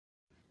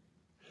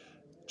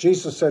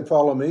Jesus said,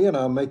 "Follow me and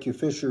I'll make you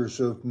fishers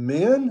of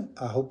men."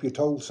 I hope you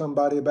told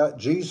somebody about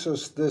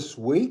Jesus this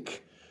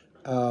week.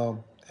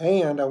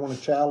 And I want to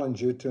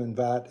challenge you to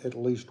invite at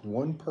least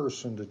one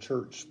person to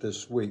church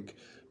this week.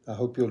 I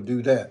hope you'll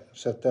do that.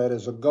 Set that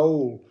as a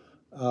goal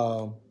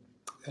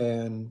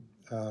and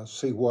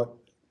see what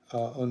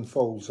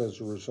unfolds as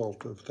a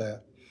result of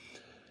that.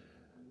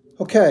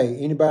 Okay,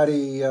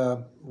 anybody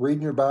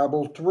reading your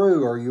Bible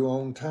through? Are you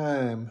on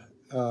time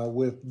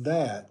with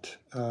that?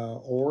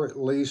 Or at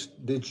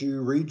least, did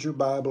you read your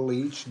Bible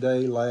each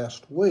day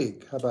last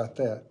week? How about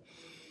that?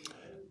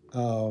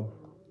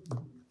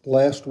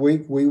 Last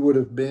week we would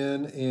have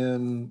been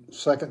in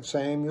 2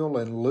 Samuel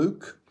and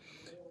Luke,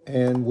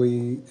 and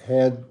we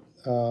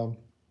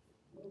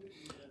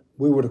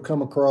would have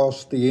come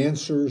across the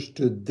answers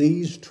to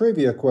these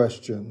trivia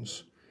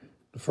questions.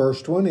 The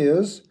first one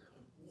is,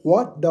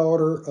 what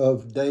daughter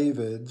of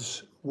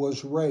David's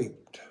was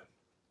raped?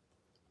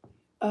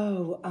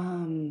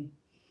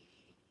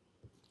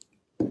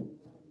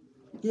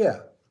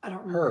 Yeah. I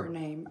don't remember her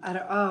name.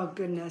 Oh,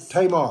 goodness.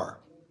 Tamar.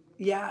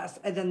 Yes,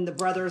 and then the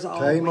brothers all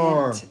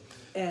Tamar. went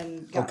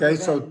and got Okay,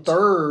 revenge. so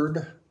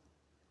third,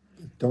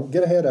 don't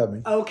get ahead of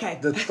me. Okay.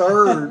 The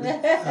third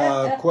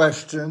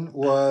question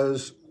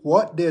was,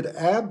 what did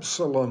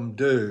Absalom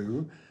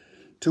do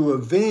to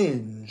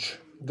avenge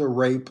the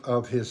rape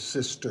of his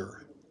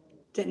sister?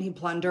 Didn't he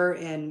plunder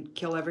and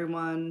kill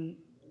everyone?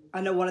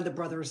 I know one of the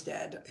brothers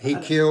did. He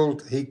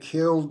killed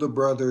the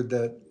brother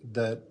that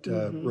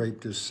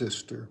raped his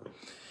sister.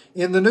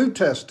 In the New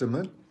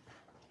Testament,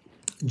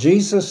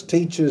 Jesus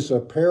teaches a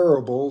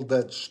parable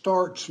that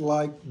starts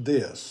like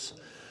this.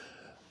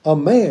 A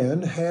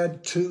man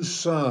had 2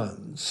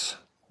 sons.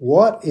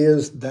 What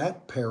is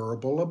that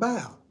parable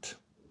about?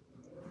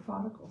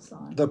 Prodigal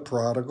son. The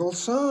prodigal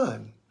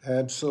son.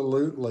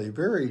 Absolutely.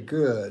 Very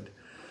good.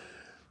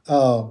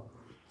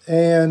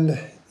 And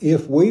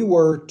if we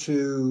were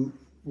to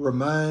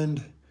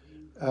remind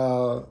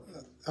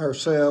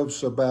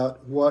ourselves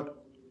about what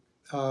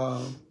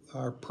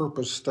our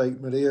purpose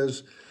statement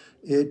is,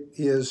 it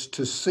is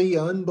to see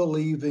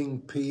unbelieving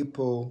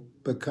people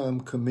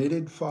become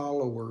committed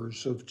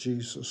followers of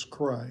Jesus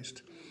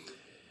Christ.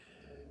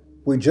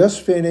 We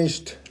just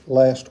finished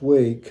last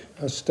week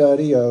a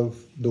study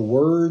of the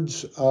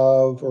words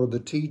of, or the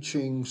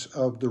teachings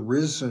of the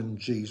risen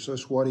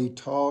Jesus, what he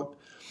taught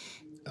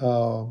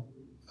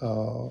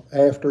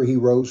after he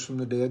rose from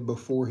the dead,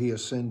 before he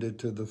ascended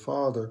to the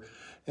Father.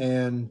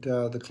 And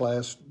the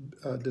class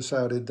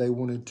decided they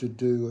wanted to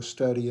do a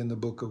study in the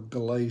book of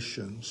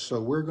Galatians. So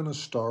we're going to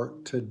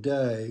start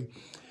today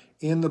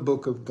in the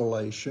book of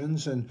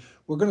Galatians, and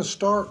we're going to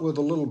start with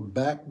a little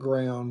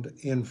background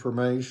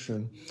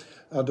information.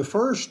 The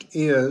first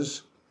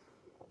is,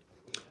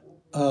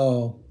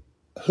 who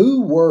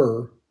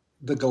were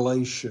the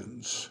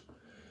Galatians?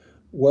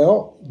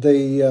 Well,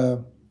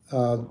 the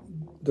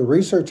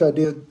research I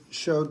did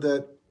showed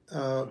that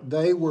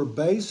they were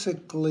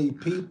basically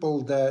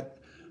people that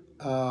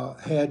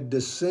had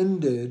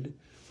descended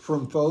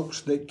from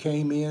folks that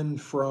came in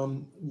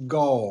from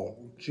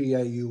Gaul,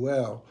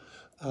 G-A-U-L,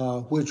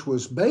 which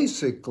was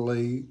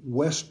basically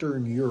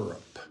Western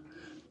Europe.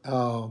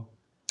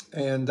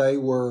 And they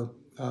were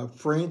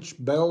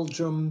French,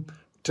 Belgium.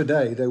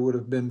 Today, they would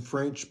have been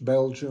French,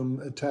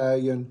 Belgium,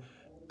 Italian,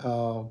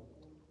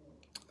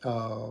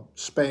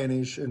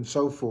 Spanish, and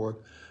so forth.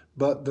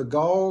 But the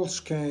Gauls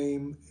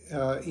came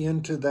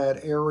into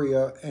that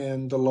area,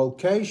 and the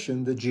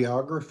location, the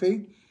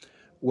geography,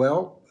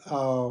 well,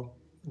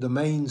 the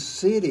main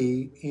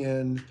city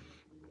in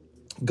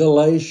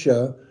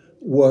Galatia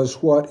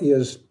was what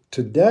is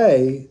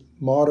today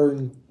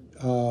modern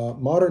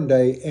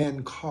day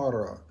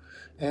Ankara.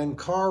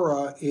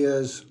 Ankara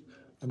is,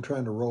 I'm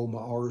trying to roll my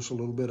R's a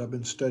little bit. I've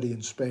been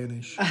studying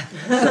Spanish.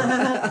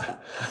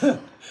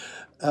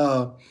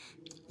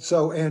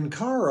 So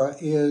Ankara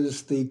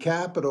is the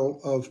capital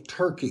of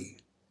Turkey.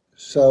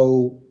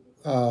 So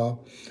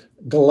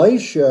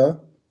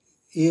Galatia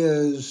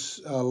is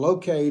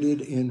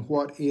located in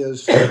what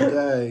is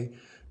today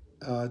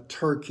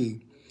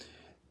Turkey.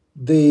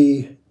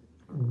 The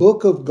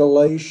book of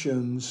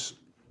Galatians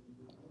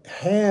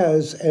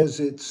has as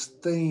its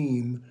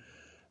theme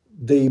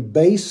the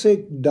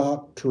basic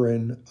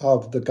doctrine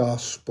of the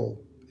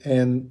gospel,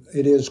 and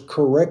it is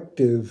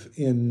corrective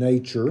in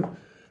nature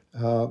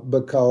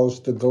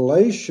because the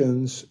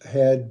Galatians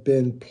had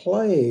been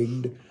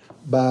plagued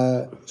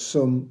by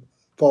some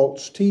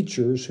false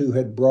teachers who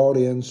had brought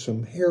in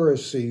some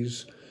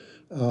heresies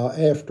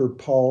after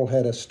Paul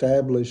had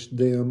established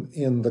them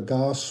in the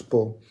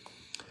gospel.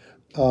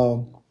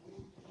 The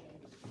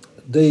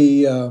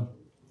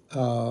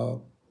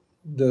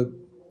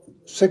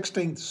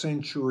 16th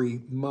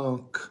century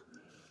monk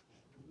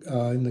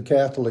in the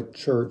Catholic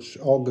Church,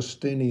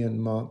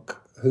 Augustinian monk,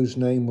 whose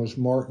name was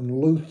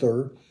Martin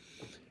Luther,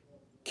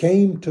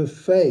 came to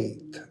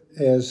faith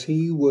as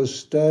he was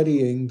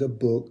studying the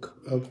book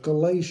of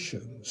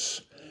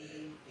Galatians.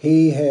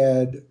 He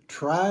had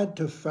tried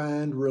to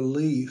find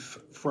relief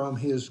from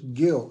his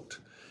guilt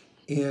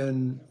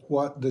in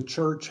what the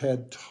church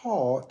had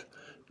taught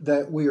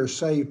that we are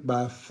saved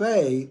by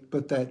faith,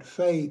 but that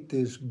faith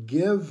is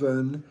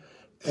given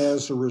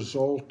as a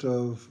result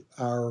of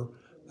our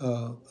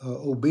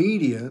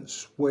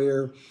obedience,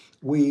 where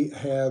we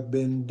have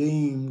been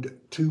deemed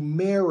to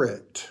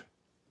merit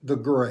the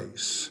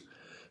grace.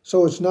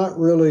 So it's not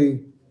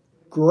really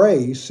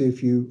grace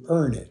if you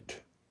earn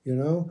it, you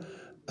know.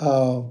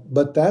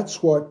 But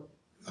that's what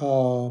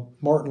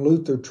Martin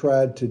Luther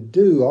tried to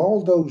do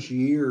all those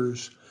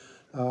years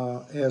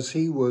as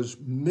he was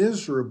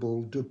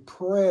miserable,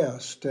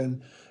 depressed,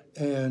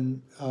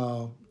 and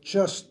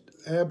just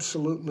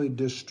absolutely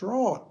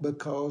distraught,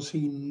 because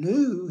he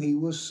knew he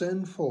was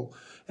sinful,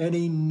 and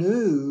he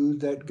knew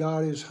that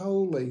God is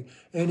holy,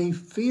 and he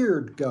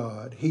feared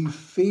God. He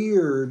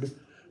feared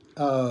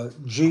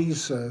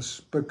Jesus,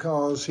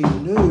 because he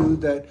knew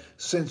that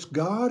since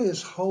God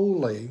is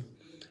holy,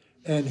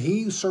 and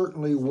he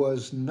certainly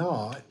was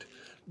not,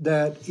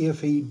 that if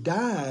he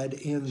died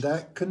in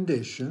that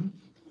condition,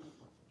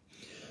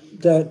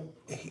 that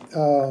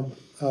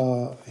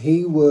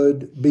he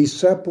would be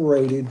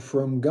separated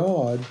from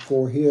God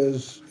for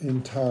his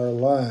entire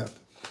life.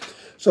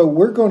 So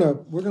we're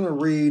gonna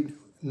read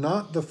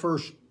not the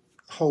first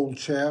whole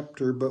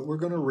chapter, but we're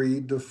going to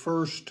read the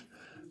first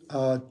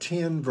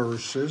 10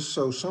 verses.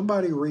 So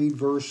somebody read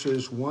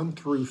verses 1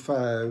 through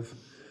 5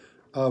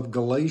 of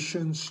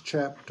Galatians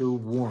chapter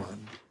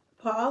 1.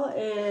 Paul,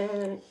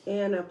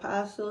 an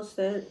apostle,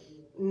 sent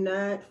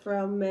not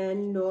from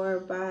men nor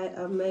by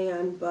a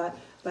man, but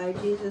by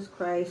Jesus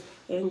Christ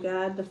and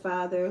God the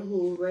Father,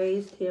 who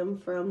raised him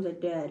from the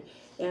dead,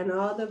 and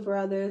all the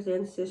brothers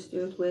and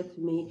sisters with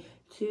me,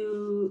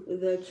 to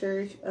the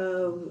church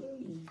of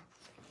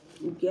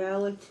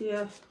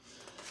Galatia,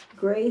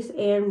 grace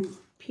and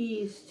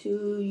peace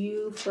to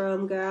you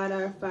from God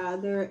our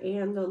Father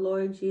and the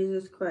Lord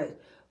Jesus Christ,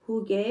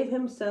 who gave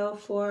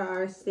himself for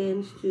our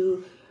sins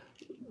to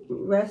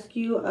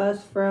rescue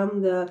us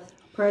from the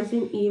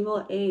present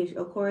evil age,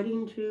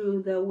 according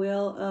to the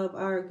will of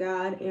our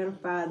God and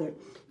Father,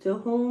 to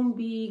whom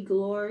be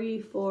glory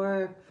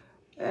for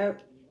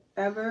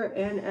ever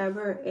and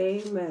ever.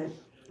 Amen.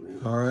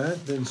 All right,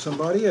 then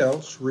somebody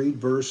else read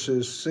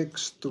verses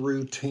 6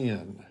 through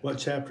 10. What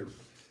chapter?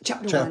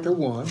 Chapter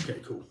 1.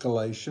 Okay, cool.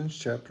 Galatians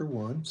chapter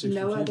 1.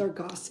 No other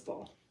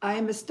gospel. I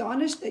am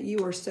astonished that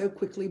you are so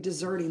quickly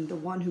deserting the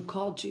one who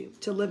called you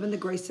to live in the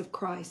grace of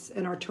Christ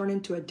and are turning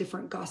to a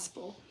different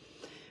gospel,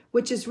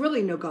 which is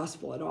really no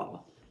gospel at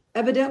all.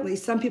 Evidently,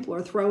 some people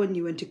are throwing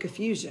you into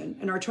confusion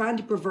and are trying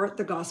to pervert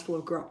the gospel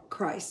of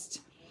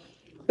Christ.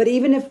 But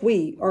even if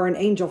we or an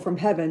angel from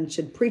heaven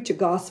should preach a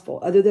gospel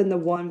other than the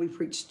one we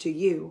preach to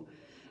you,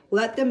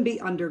 let them be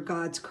under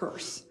God's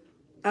curse.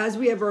 As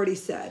we have already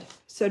said,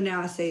 so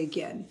now I say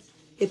again,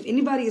 if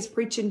anybody is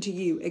preaching to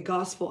you a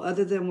gospel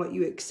other than what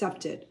you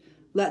accepted,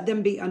 let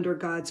them be under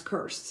God's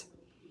curse.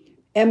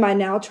 Am I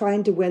now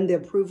trying to win the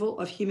approval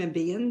of human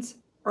beings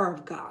or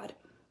of God?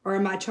 Or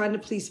am I trying to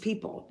please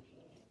people?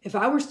 If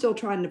I were still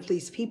trying to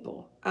please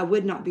people, I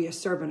would not be a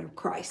servant of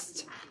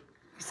Christ.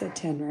 You said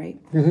 10,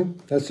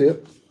 right? That's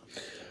it.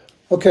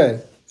 Okay.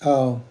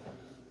 Paul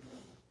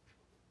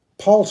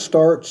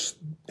starts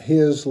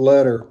his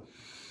letter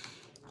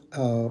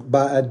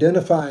by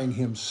identifying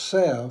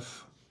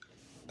himself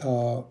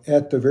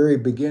at the very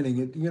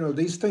beginning.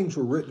 These things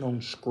were written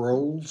on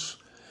scrolls,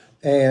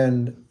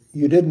 and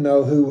you didn't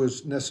know who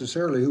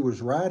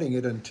was writing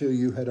it until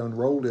you had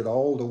unrolled it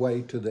all the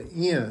way to the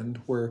end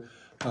where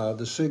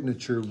the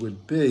signature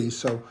would be.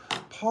 So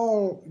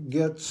Paul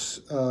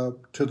gets to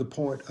the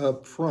point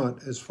up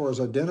front as far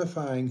as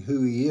identifying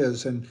who he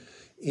is. And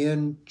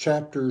in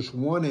chapters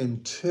 1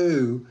 and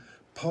 2,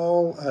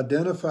 Paul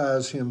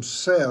identifies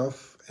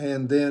himself,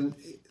 and then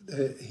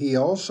he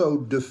also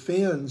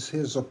defends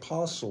his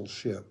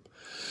apostleship,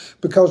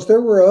 because there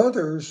were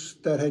others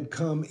that had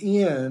come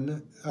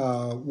in,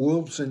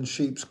 wolves in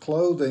sheep's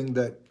clothing,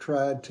 that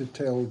tried to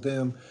tell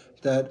them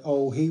that,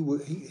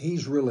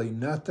 he's really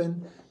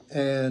nothing,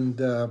 and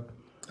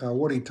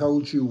what he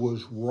told you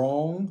was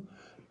wrong.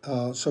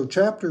 So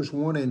chapters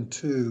 1 and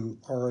 2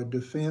 are a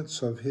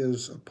defense of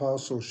his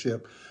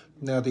apostleship.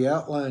 Now the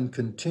outline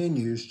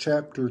continues.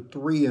 Chapter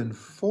 3 and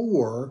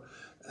 4,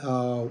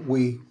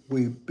 we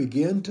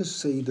begin to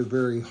see the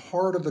very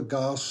heart of the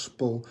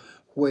gospel,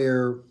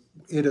 where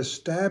it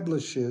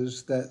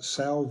establishes that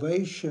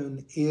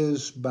salvation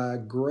is by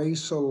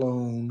grace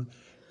alone,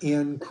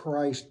 in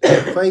Christ,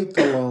 faith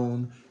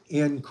alone,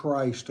 in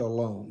Christ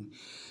alone.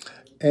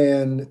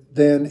 And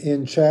then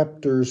in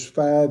chapters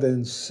 5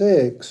 and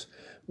 6,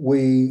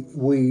 we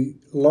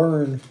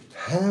learn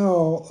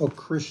how a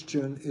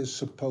Christian is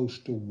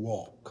supposed to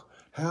walk,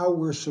 how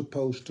we're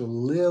supposed to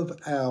live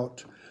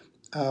out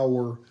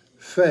our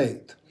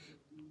faith.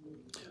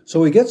 So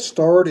we get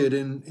started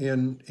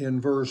in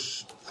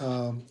verse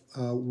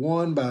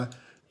 1 by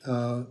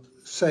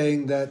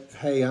saying that,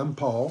 hey, I'm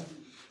Paul,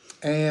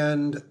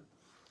 and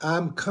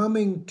I'm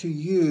coming to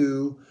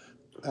you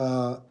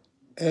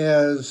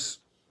as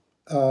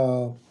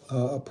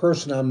a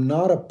person. I'm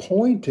not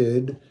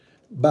appointed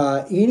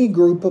by any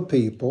group of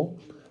people.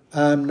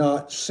 I'm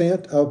not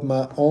sent of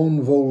my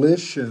own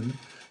volition,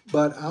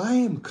 but I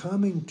am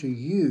coming to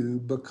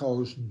you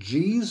because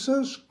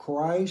Jesus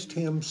Christ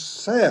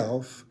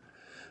himself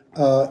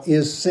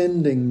is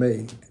sending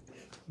me.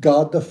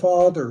 God the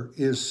Father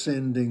is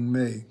sending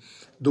me,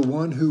 the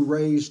one who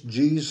raised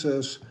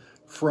Jesus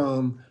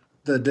from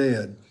the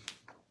dead.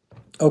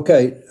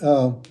 Okay,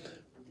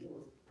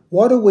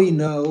 what do we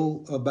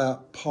know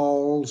about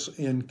Paul's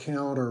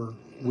encounter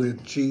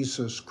with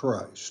Jesus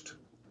Christ?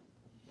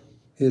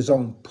 His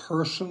own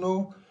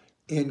personal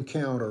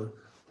encounter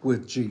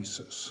with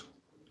Jesus.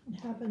 It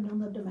happened on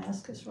the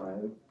Damascus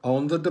Road.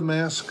 On the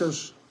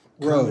Damascus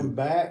Coming Road.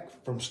 back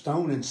from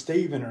stoning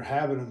Stephen or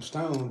having him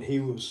stoned,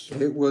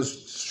 It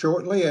was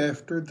shortly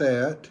after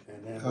that.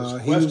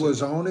 And he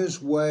was on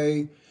his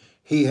way.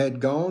 He had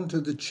gone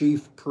to the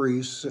chief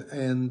priests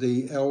and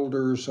the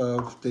elders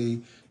of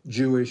the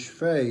Jewish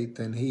faith,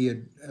 and he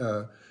had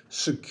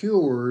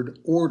secured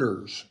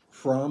orders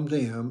from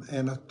them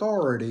and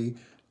authority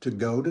to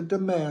go to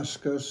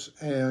Damascus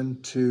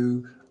and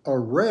to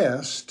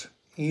arrest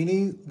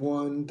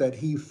anyone that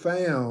he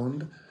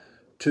found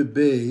to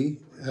be,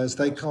 as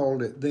they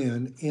called it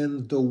then,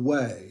 in the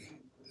way,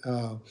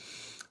 the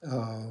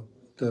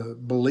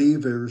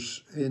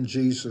believers in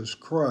Jesus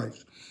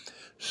Christ.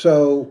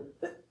 So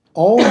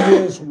on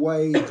his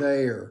way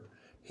there,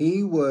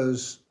 he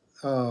was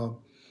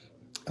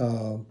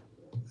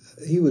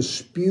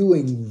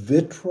spewing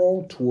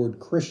vitriol toward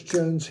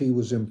Christians. He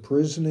was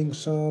imprisoning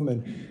some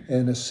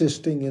and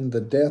assisting in the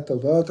death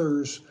of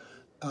others.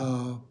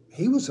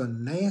 He was a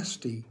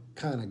nasty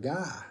kind of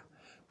guy.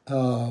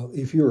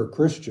 If you're a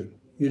Christian,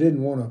 you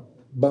didn't want to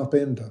bump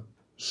into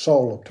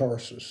Saul of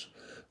Tarsus,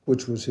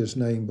 which was his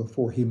name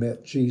before he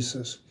met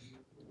Jesus.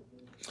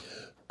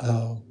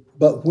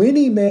 But when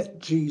he met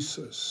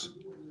Jesus,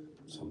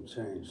 something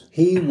changed.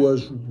 He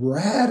was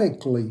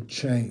radically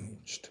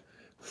changed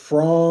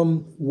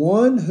from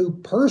one who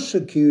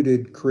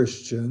persecuted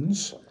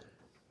Christians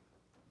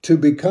to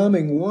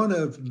becoming one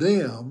of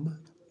them,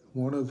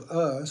 one of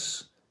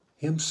us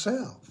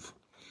himself.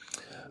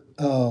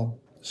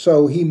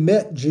 So he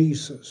met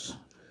Jesus,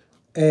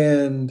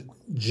 and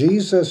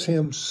Jesus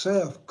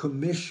himself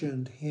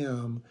commissioned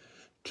him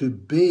to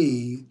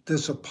be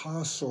this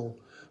apostle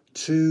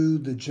to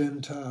the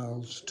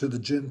Gentiles, to the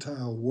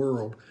Gentile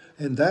world.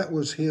 And that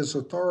was his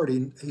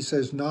authority. He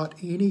says, not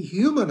any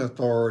human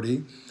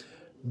authority,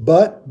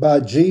 but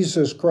by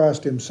Jesus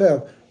Christ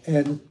himself,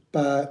 and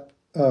by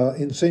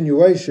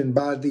insinuation,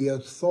 by the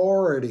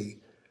authority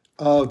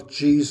of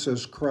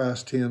Jesus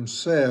Christ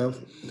himself,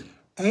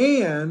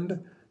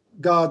 and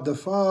God the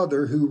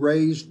Father who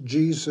raised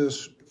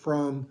Jesus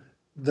from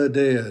the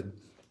dead.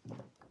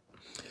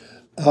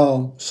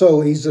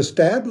 So he's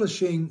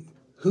establishing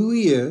who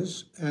he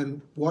is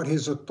and what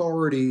his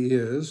authority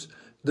is,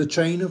 the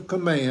chain of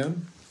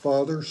command,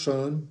 Father,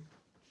 Son,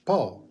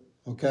 Paul,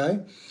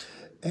 okay?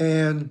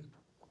 And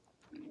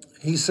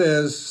he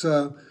says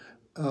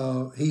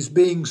he's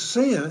being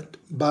sent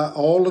by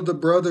all of the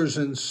brothers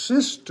and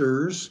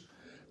sisters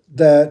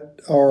that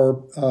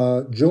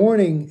are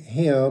joining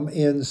him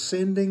in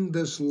sending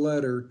this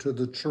letter to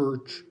the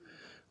church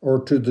or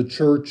to the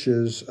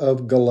churches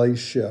of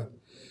Galatia.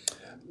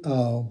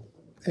 And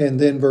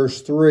then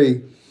verse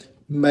 3,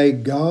 may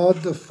God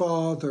the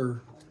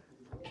Father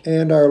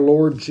and our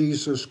Lord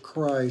Jesus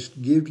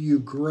Christ give you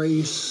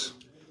grace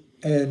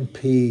and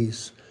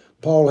peace.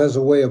 Paul has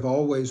a way of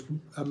always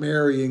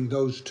marrying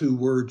those two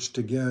words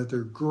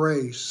together,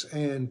 grace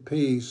and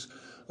peace.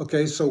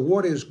 Okay, so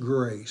what is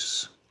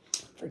grace?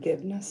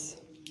 Forgiveness.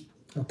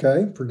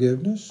 Okay,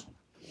 forgiveness.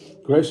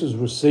 Grace is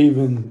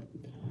receiving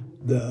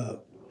the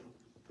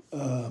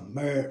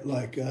merit,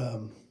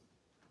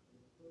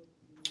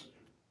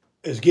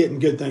 it's getting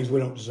good things we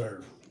don't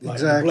deserve. Like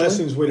Exactly. the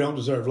blessings we don't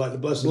deserve, like the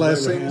blessings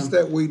of Abraham.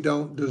 That we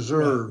don't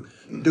deserve.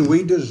 Right. Do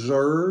we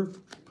deserve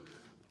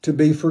to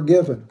be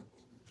forgiven?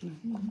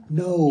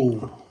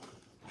 No.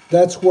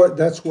 That's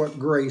what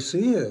grace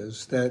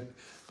is, that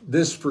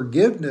this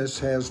forgiveness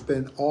has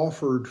been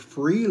offered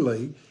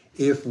freely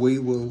if we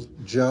will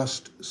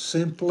just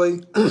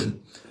simply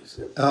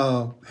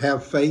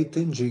have faith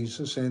in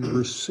Jesus and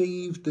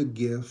receive the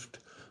gift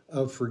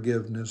of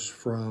forgiveness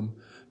from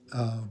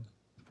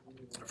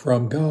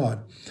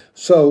God.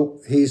 So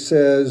he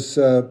says,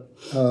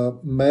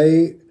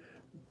 may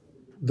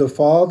the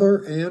Father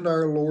and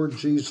our Lord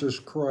Jesus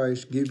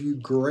Christ give you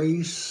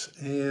grace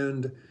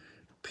and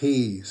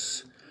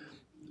peace.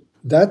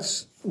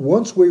 That's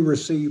once we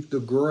receive the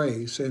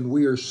grace and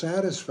we are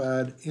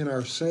satisfied in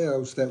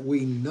ourselves that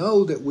we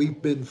know that we've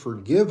been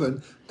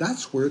forgiven,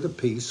 that's where the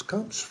peace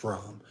comes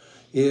from,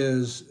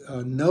 is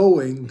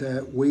knowing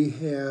that we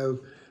have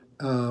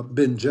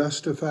been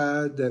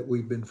justified, that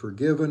we've been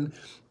forgiven,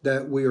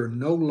 that we are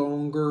no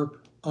longer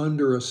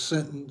under a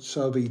sentence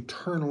of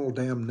eternal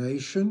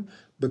damnation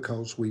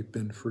because we've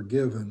been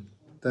forgiven.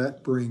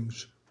 That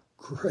brings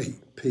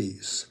great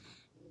peace.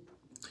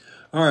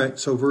 All right,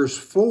 so verse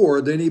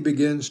 4, then he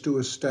begins to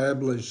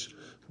establish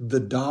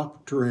the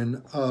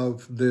doctrine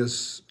of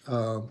this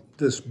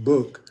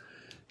book.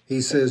 He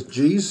says,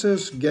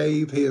 Jesus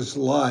gave his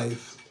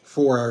life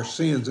for our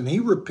sins. And he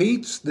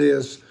repeats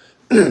this,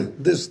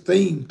 this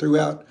theme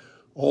throughout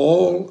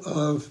all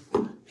of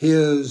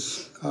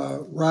his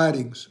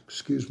writings.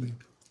 Excuse me.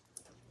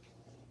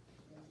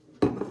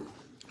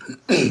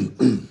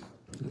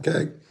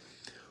 Okay.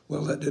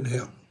 Well, that didn't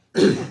help.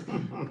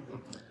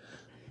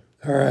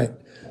 All right.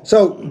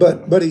 So,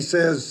 but he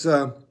says,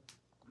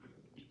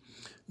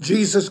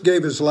 Jesus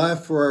gave his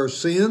life for our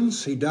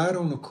sins. He died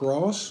on the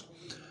cross.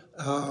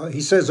 He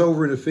says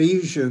over in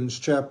Ephesians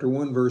chapter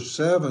 1, verse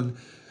 7,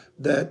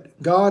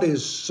 that God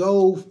is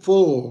so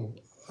full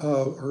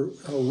or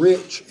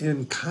rich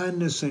in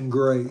kindness and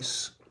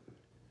grace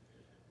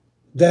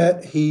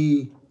that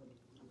he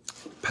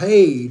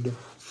paid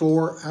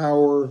for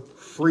our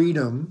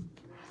freedom.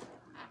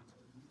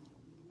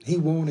 He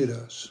wanted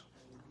us.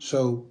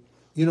 So,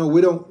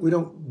 we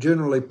don't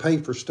generally pay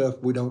for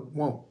stuff we don't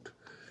want.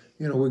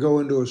 We go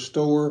into a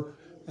store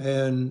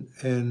and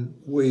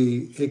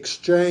we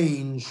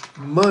exchange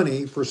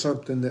money for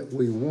something that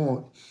we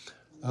want.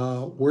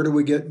 Where do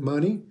we get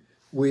money?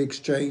 We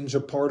exchange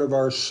a part of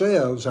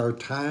ourselves, our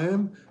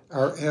time,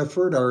 our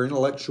effort, our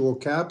intellectual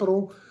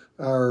capital,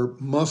 our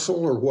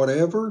muscle or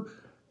whatever.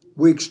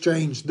 We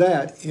exchange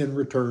that in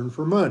return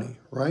for money,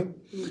 right?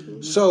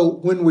 Mm-hmm. So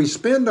when we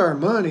spend our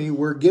money,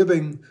 we're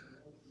giving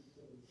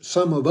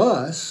some of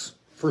us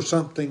for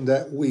something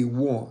that we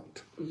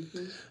want.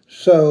 Mm-hmm.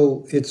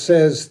 So it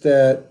says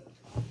that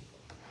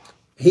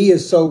he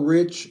is so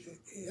rich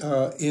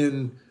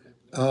in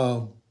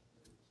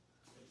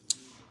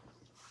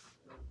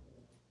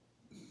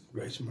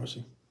grace and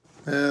mercy.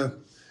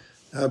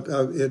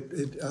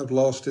 I've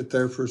lost it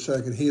there for a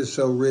second. He is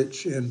so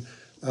rich in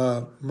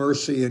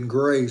mercy and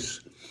grace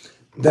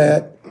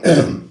that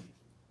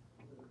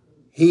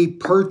he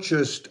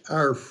purchased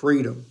our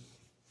freedom.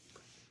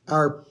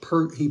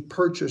 He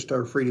purchased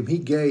our freedom. He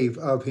gave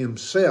of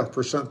himself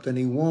for something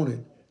he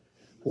wanted.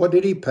 What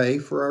did he pay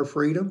for our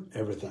freedom?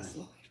 Everything.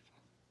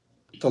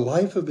 The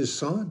life of his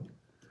son.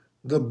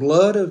 The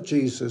blood of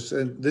Jesus.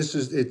 And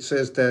it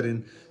says that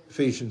in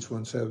Ephesians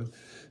 1:7,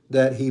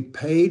 that he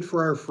paid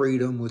for our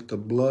freedom with the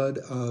blood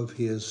of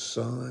his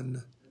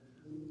son.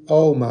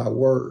 Oh, my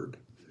word.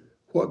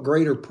 What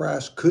greater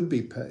price could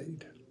be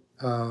paid?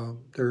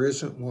 There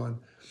isn't one.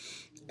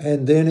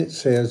 And then it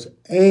says,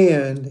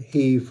 and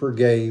he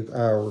forgave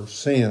our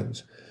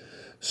sins.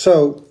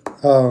 So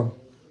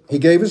he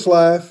gave his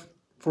life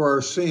for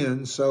our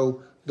sins.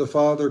 So the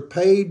Father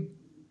paid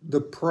the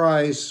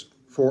price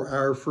for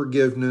our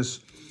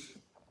forgiveness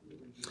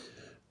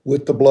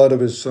with the blood of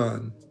his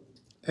Son.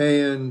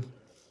 And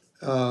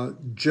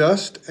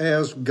just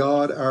as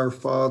God our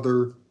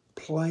Father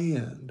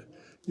planned.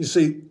 You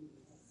see,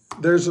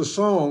 there's a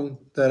song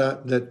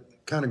that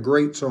kind of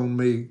grates on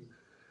me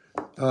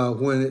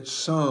when it's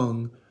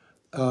sung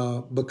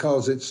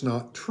because it's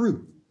not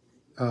true.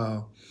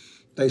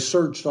 They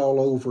searched all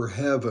over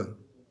heaven,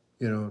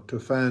 to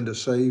find a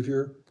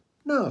Savior.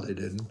 No, they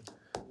didn't.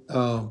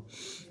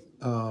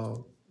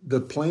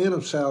 The plan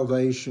of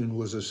salvation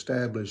was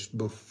established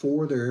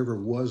before there ever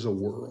was a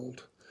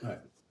world. Right.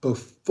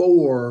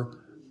 Before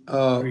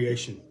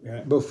creation.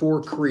 Yeah.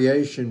 Before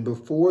creation,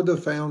 before the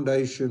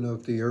foundation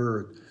of the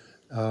earth.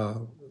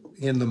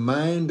 In the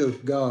mind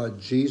of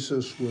God,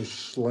 Jesus was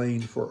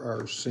slain for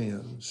our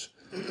sins.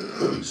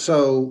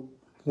 So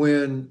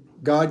when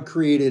God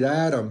created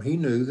Adam, he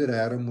knew that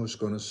Adam was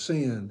going to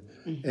sin.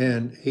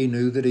 And he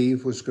knew that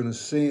Eve was going to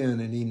sin.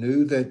 And he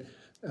knew that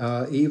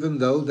even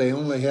though they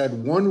only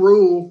had one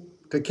rule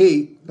to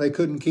keep, they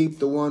couldn't keep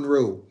the one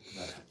rule.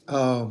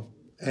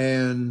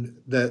 And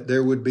that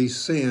there would be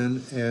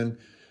sin and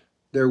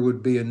there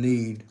would be a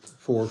need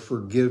for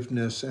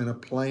forgiveness and a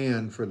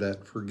plan for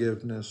that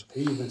forgiveness.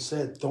 He even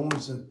said,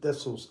 thorns and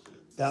thistles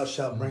thou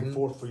shalt bring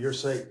forth for your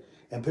sake.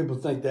 And people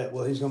think that,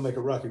 well, he's going to make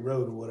a rocky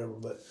road or whatever,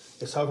 but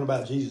it's talking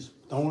about Jesus.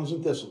 Thorns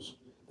and thistles.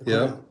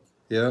 Yeah.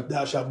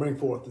 Thou shalt bring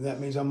forth. And that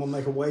means I'm going to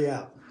make a way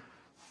out.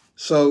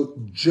 So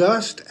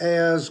just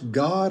as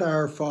God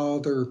our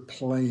Father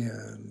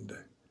planned,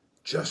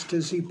 just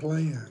as he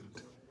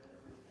planned,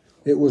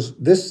 it was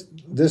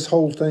this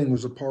whole thing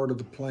was a part of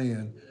the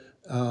plan.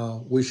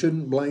 We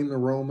shouldn't blame the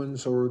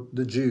Romans or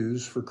the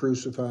Jews for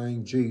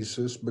crucifying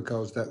Jesus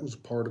because that was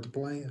part of the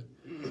plan.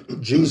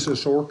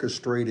 Jesus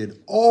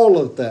orchestrated all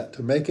of that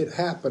to make it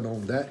happen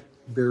on that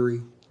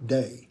very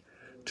day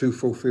to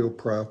fulfill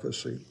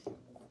prophecy.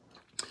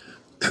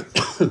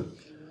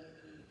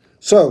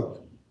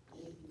 So,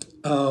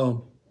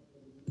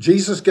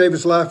 Jesus gave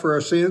his life for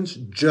our sins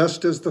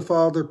just as the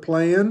Father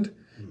planned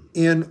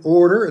in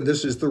order, and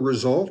this is the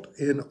result,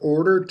 in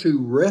order to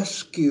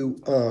rescue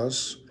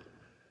us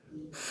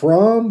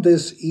from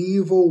this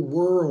evil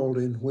world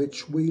in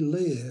which we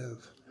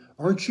live.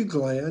 Aren't you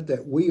glad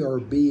that we are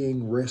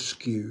being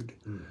rescued?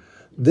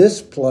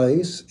 This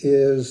place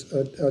is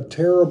a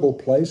terrible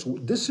place.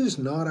 This is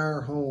not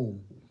our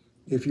home.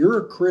 If you're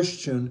a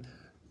Christian,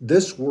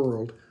 this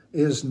world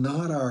is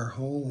not our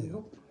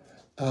home.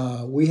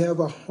 We have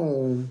a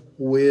home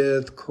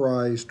with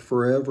Christ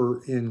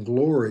forever in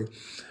glory.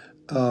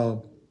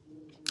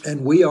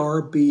 And we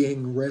are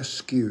being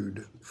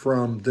rescued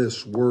from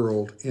this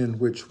world in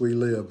which we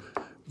live.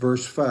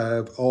 Verse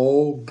 5,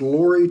 all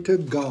glory to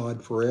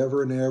God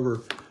forever and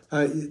ever.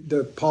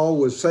 Paul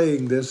was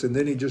saying this, and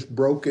then he just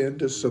broke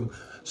into some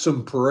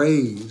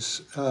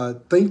praise,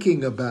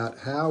 thinking about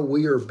how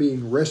we are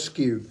being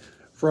rescued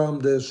from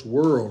this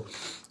world.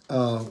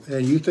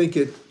 And you think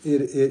it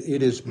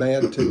is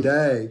bad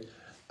today.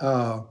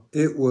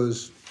 It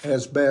was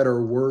as bad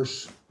or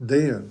worse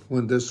then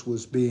when this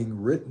was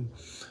being written.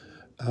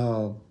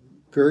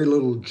 Very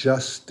little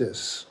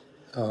justice.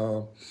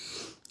 So,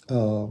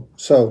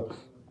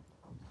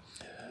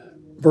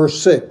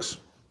 verse 6,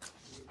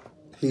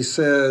 he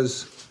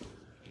says,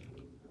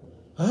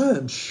 I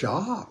am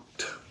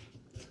shocked.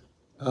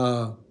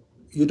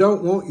 You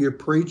don't want your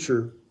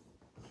preacher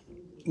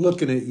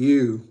looking at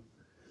you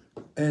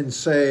and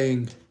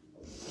saying,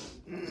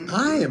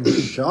 I am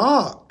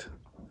shocked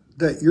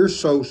that you're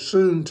so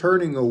soon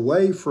turning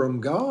away from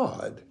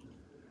God.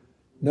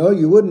 No,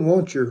 you wouldn't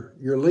want your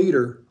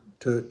leader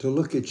to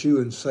look at you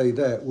and say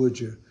that, would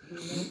you?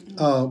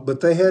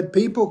 But they had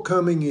people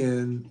coming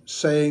in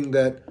saying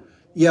that,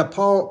 yeah,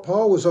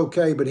 Paul was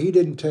okay, but he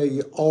didn't tell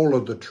you all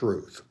of the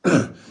truth.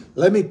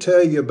 Let me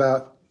tell you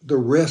about the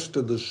rest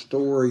of the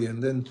story.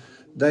 And then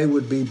they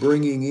would be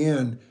bringing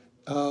in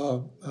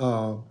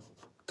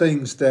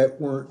things that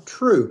weren't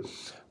true.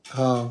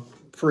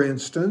 For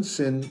instance,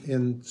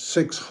 in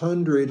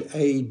 600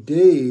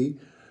 A.D.,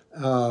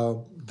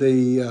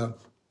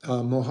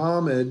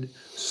 Muhammad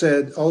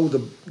said, oh,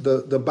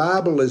 the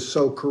Bible is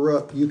so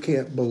corrupt, you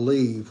can't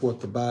believe what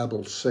the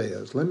Bible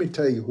says. Let me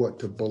tell you what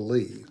to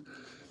believe.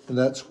 And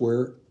that's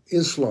where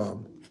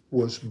Islam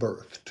was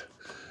birthed.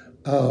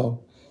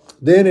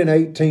 Then in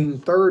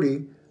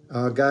 1830,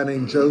 a guy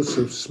named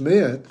Joseph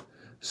Smith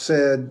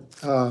said,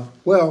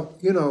 well,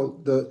 you know,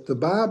 the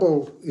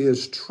Bible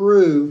is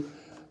true,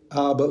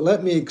 but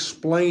let me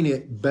explain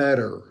it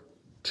better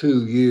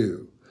to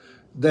you.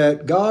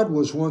 That God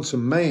was once a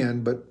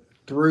man, but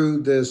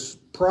through this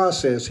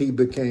process, he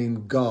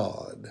became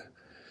God.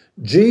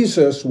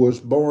 Jesus was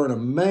born a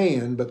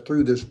man, but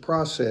through this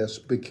process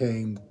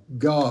became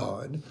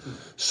God.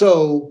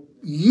 So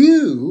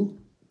you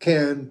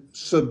can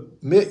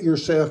submit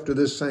yourself to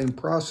this same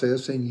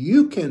process and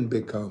you can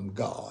become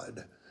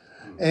God.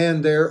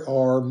 And there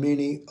are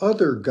many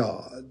other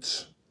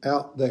gods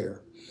out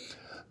there.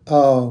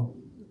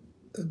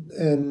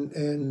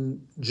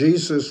 And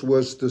Jesus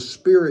was the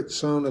spirit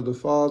son of the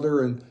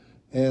Father,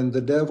 and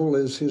the devil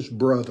is his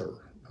brother,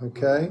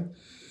 okay?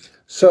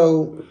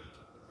 So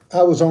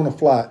I was on a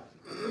flight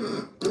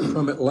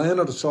from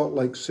Atlanta to Salt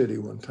Lake City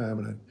one time,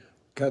 and I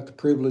got the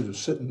privilege of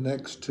sitting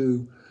next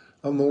to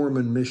a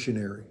Mormon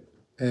missionary.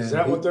 And is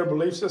that what their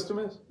belief system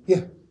is?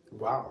 Yeah.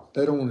 Wow.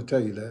 They don't want to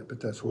tell you that,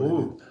 but that's what it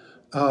is.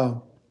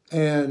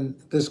 And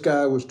this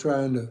guy was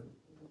trying to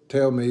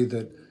tell me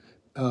that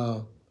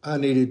I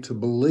needed to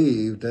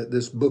believe that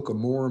this Book of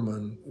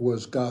Mormon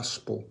was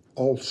gospel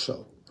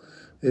also.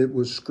 It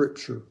was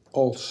scripture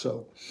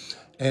also.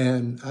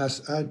 And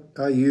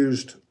I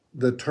used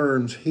the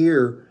terms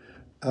here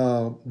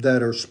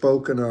that are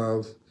spoken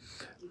of,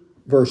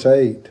 verse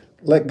 8.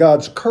 Let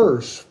God's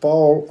curse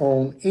fall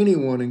on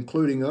anyone,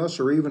 including us,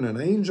 or even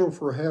an angel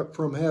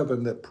from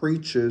heaven that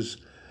preaches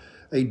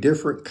a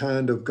different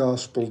kind of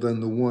gospel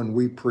than the one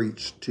we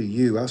preach to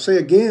you. I say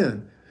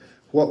again,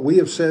 what we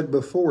have said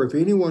before, if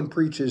anyone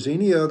preaches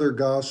any other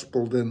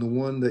gospel than the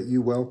one that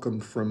you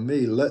welcomed from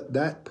me, let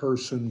that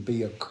person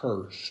be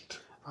accursed.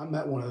 I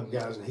met one of them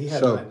guys, and he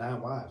had like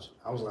 9 wives.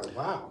 I was like,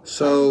 wow.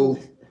 So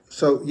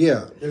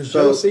yeah. There's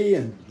jealousy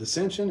and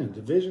dissension and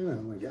division, and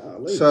I'm like,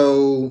 golly.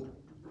 So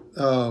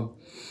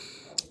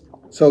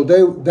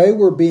they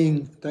were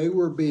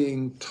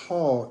being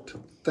taught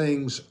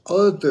things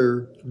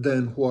other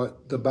than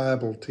what the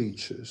Bible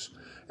teaches.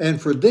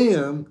 And for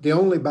them, the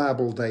only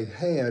Bible they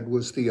had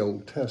was the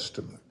Old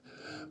Testament,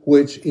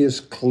 which is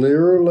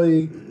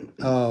clearly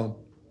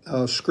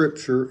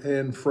Scripture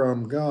and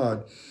from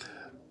God.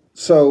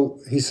 So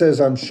he says,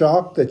 I'm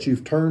shocked that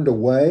you've turned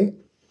away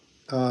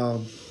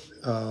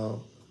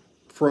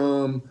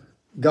from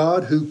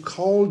God who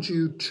called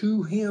you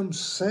to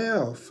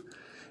himself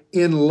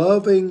in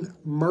loving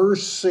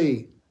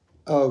mercy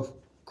of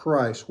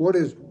Christ. What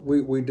is,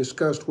 we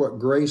discussed what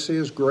grace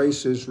is.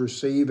 Grace is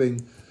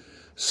receiving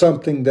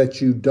something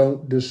that you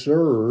don't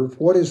deserve.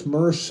 What is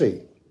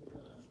mercy?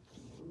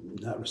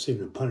 Not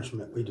receiving the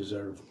punishment we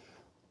deserve.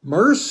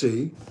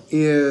 Mercy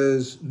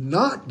is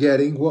not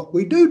getting what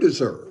we do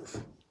deserve.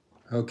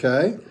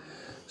 Okay?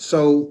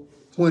 So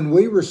when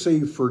we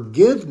receive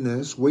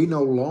forgiveness, we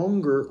no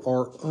longer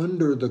are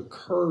under the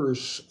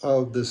curse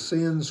of the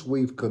sins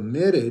we've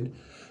committed,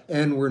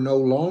 and we're no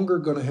longer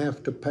going to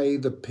have to pay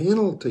the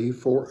penalty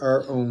for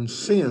our own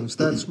sins.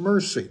 That's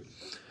mercy.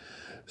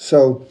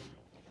 So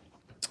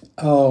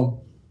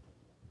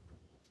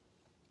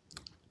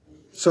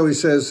he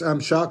says, I'm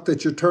shocked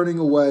that you're turning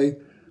away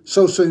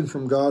so soon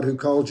from God who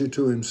called you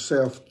to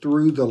himself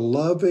through the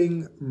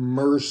loving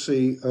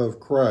mercy of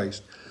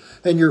Christ.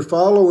 And you're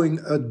following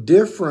a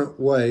different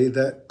way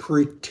that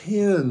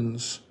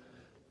pretends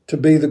to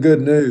be the good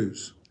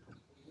news.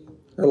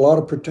 There are a lot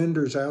of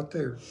pretenders out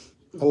there,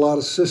 a lot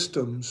of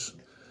systems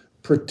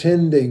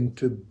pretending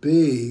to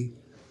be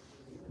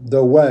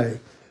the way,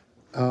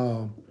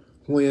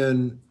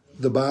 when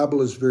the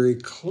Bible is very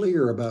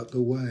clear about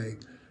the way.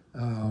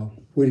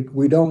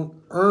 We don't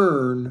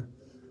earn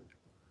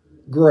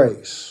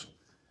grace,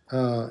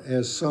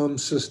 as some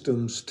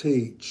systems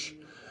teach.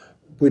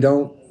 We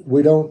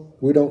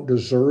don't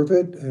deserve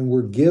it, and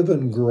we're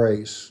given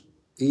grace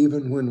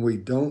even when we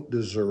don't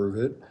deserve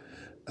it.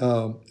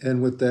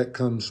 And with that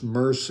comes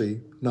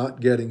mercy,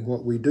 not getting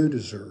what we do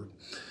deserve.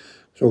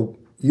 So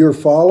you're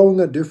following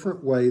a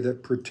different way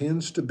that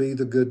pretends to be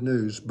the good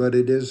news, but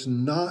it is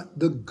not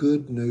the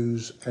good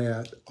news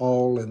at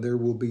all, and there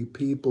will be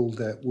people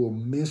that will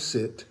miss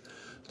it.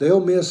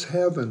 They'll miss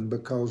heaven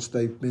because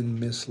they've been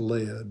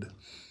misled.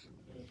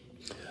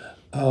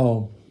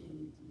 You're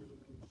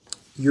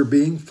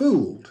being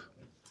fooled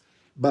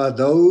by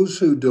those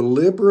who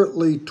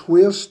deliberately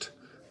twist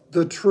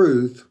the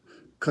truth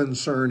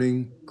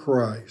concerning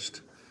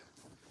Christ.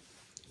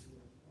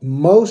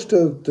 Most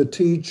of the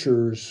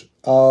teachers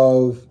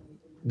of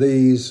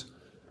these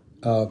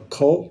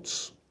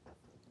cults,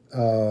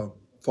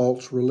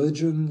 false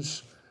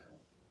religions,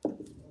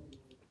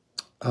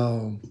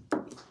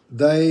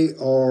 they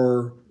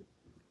are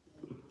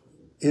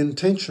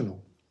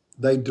intentional.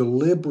 They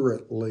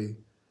deliberately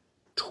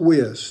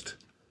twist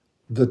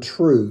the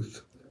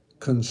truth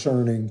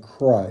concerning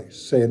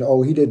Christ, saying,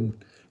 "Oh, he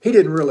didn't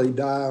really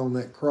die on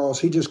that cross.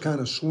 He just kind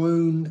of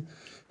swooned.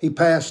 He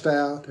passed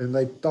out, and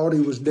they thought he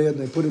was dead, and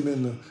they put him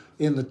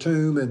in the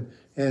tomb, and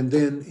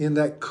then in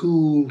that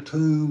cool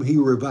tomb he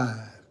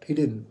revived. He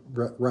didn't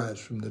rise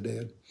from the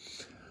dead."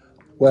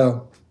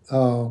 Well,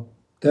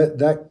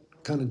 that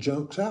kind of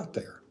junk's out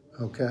there.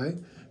 Okay,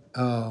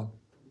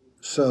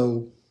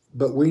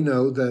 but we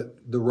know that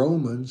the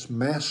Romans,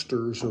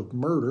 masters of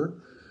murder,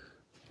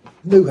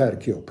 knew how to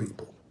kill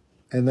people,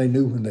 and they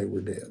knew when they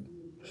were dead.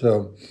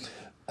 So,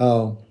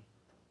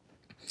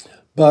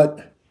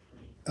 but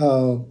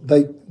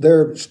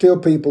there are still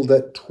people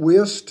that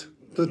twist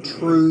the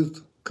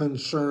truth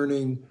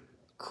concerning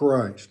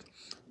Christ.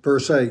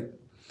 Verse 8,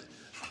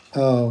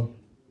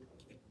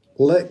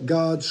 let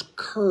God's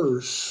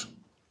curse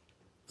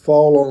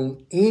fall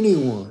on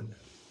anyone.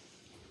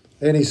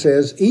 And he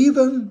says,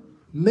 even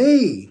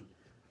me,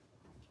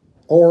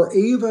 or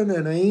even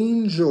an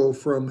angel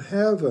from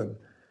heaven,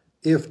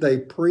 if they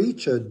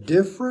preach a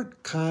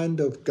different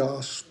kind of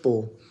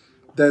gospel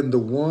than the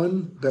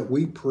one that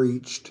we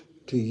preached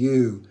to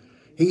you.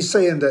 He's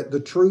saying that the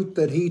truth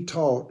that he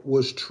taught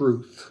was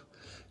truth,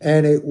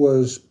 and it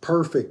was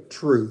perfect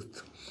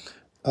truth.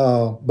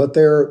 But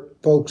there are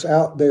folks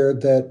out there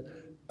that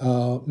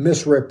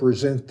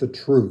misrepresent the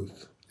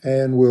truth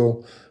and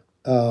will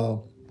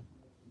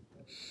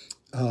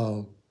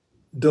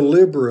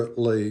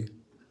deliberately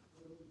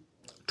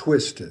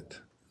twist it.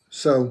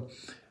 So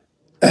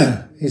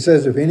he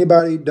says, if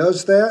anybody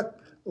does that,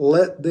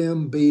 let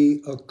them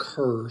be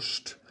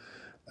accursed.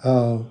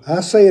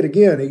 I say it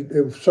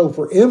again. So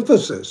for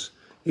emphasis,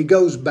 he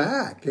goes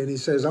back and he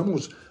says,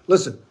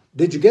 listen,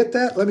 did you get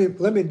that?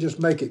 Let me just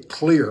make it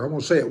clear. I'm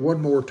going to say it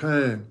one more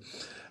time.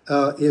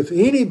 If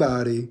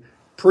anybody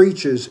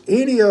preaches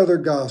any other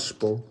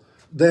gospel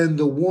than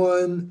the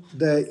one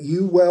that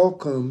you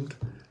welcomed,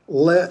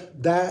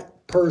 let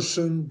that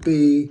person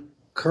be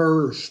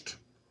cursed.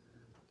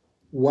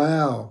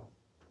 Wow.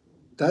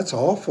 That's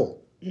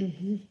awful.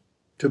 Mm-hmm.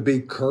 To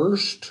be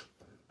cursed.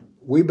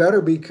 We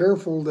better be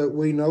careful that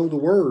we know the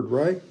word,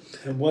 right?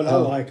 And what I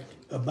like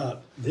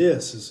about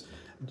this is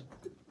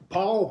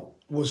Paul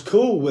was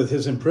cool with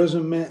his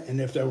imprisonment,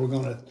 and if they were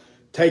going to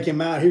take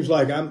him out, he was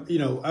like, I'm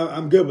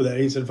good with that.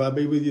 He said, if I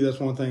be with you, that's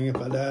one thing. If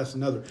I die, that's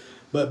another.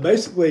 But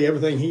basically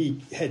everything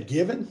he had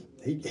given,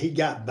 he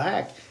got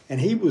back,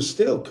 and he was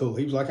still cool.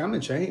 He was like, I'm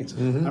in chains.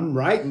 Mm-hmm. I'm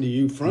writing to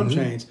you from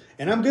chains,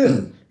 and I'm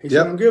good. He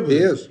said, I'm good with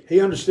it.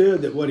 He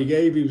understood that what he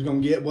gave, he was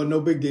going to get. Wasn't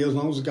no big deal as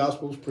long as the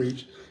gospel was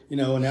preached.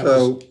 And that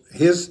was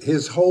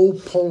his whole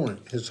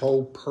point, his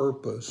whole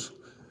purpose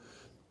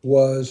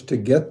was to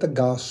get the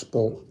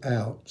gospel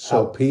out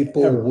so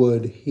people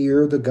would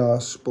hear the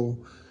gospel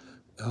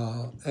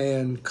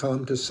and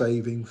come to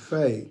saving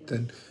faith.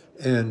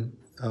 And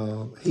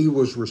he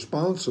was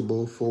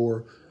responsible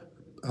for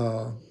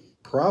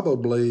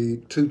probably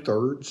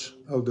 2/3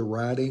 of the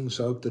writings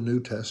of the New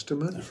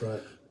Testament. That's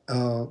right.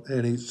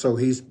 And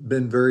he's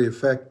been very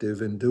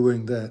effective in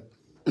doing that.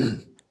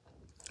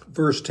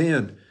 Verse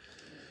 10,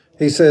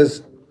 he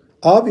says,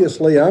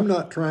 obviously, I'm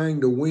not trying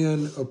to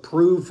win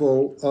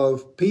approval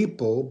of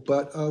people,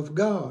 but of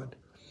God.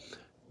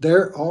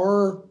 There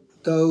are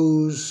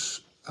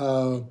those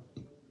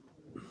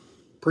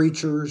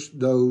preachers,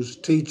 those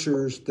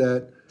teachers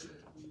that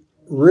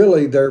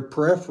really their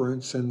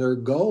preference and their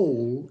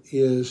goal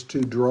is to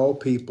draw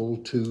people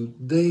to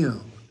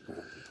them.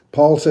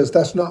 Paul says,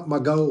 that's not my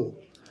goal.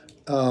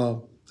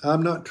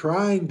 I'm not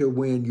trying to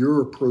win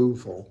your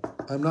approval.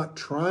 I'm not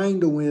trying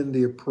to win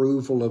the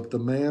approval of the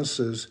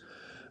masses.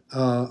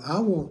 I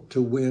want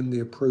to win the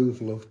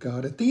approval of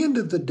God. At the end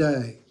of the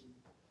day,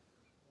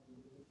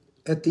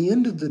 at the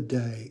end of the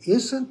day,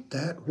 isn't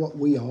that what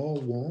we all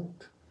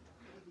want?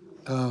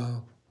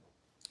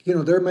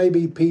 There may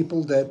be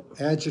people that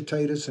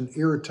agitate us and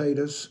irritate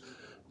us,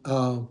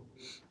 and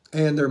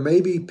there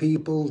may be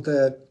people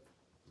that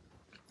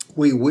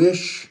we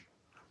wish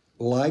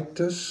liked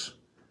us,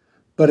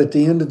 but at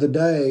the end of the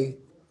day,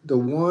 the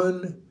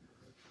one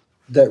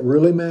that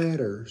really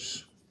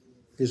matters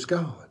is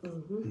God.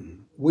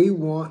 We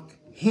want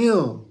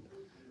Him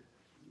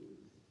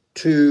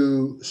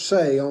to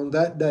say on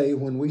that day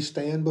when we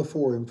stand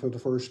before Him for the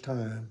first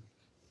time,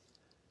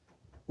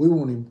 we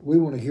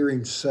want to hear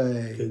Him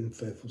say, Good and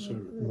faithful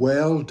servant.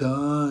 "Well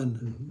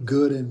done,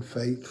 good and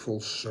faithful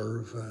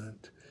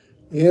servant.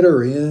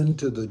 Enter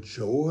into the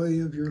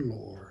joy of your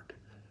Lord."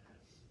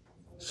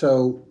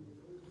 So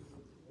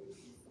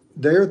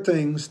there are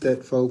things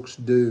that folks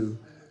do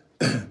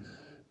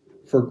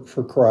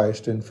for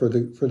Christ and for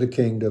the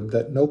kingdom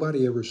that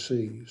nobody ever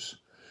sees.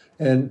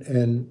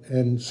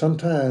 And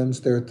sometimes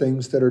there are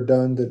things that are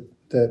done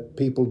that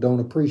people don't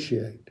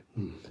appreciate.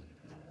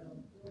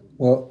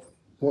 Well,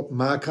 what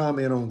my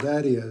comment on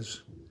that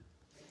is,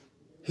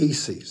 He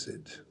sees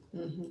it.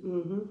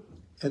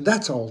 And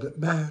that's all that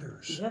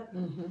matters. Yep.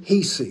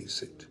 He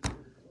sees it.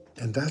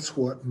 And that's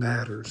what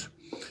matters.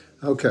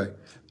 Okay.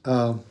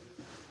 Well,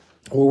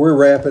 we're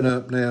wrapping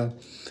up now.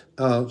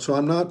 So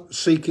I'm not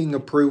seeking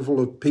approval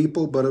of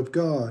people, but of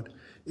God.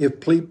 If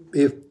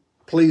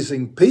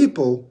pleasing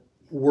people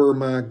were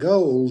my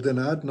goal, then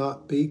I'd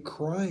not be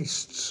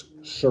Christ's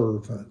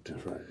servant.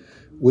 That's right.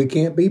 We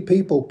can't be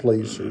people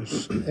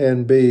pleasers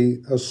and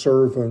be a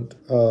servant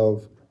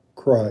of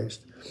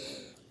Christ.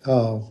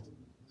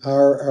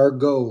 Our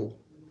goal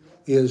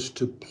is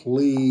to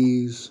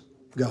please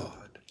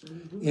God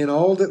in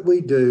all that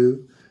we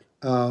do.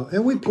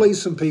 And we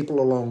please some people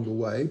along the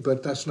way,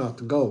 but that's not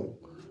the goal.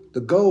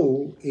 The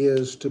goal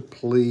is to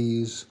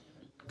please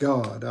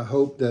God. I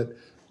hope that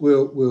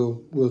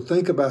we'll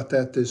think about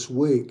that this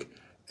week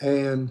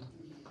and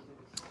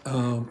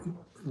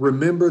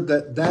remember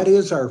that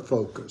is our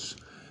focus.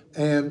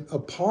 And a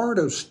part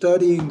of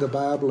studying the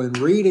Bible and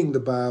reading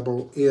the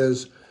Bible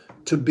is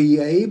to be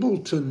able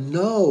to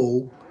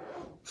know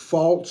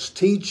false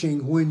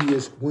teaching when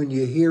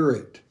you hear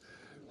it.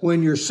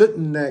 When you're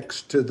sitting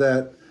next to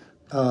that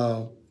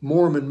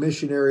Mormon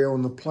missionary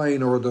on the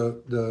plane, or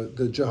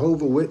the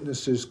Jehovah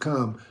Witnesses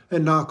come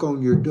and knock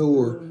on your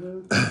door,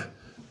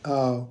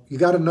 you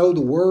got to know the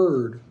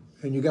Word,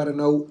 and you got to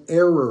know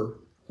error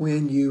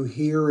when you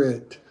hear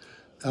it.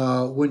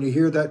 When you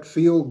hear that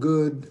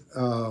feel-good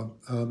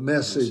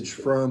message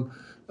from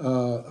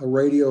a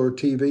radio or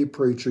TV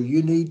preacher,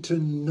 you need to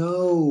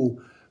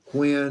know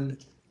when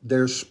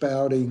they're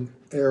spouting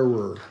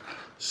error.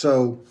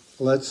 So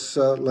let's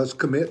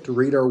commit to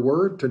read our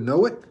Word, to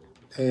know it,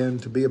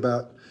 and to be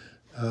about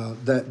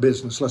that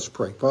business. Let's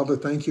pray. Father,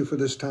 thank you for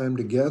this time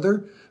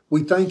together.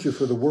 We thank you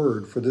for the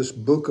Word, for this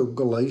book of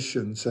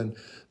Galatians, and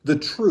the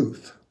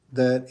truth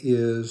that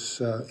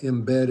is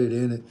embedded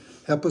in it.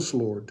 Help us,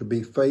 Lord, to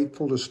be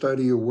faithful to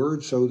study your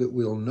Word so that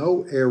we'll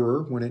know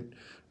error when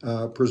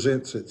it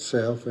presents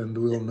itself, and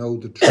we'll know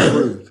the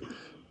truth,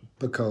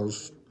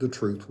 because the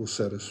truth will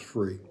set us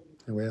free.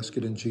 And we ask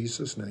it in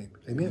Jesus' name.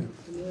 Amen.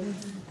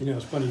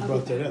 It's funny you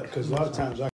brought that up, because a lot of times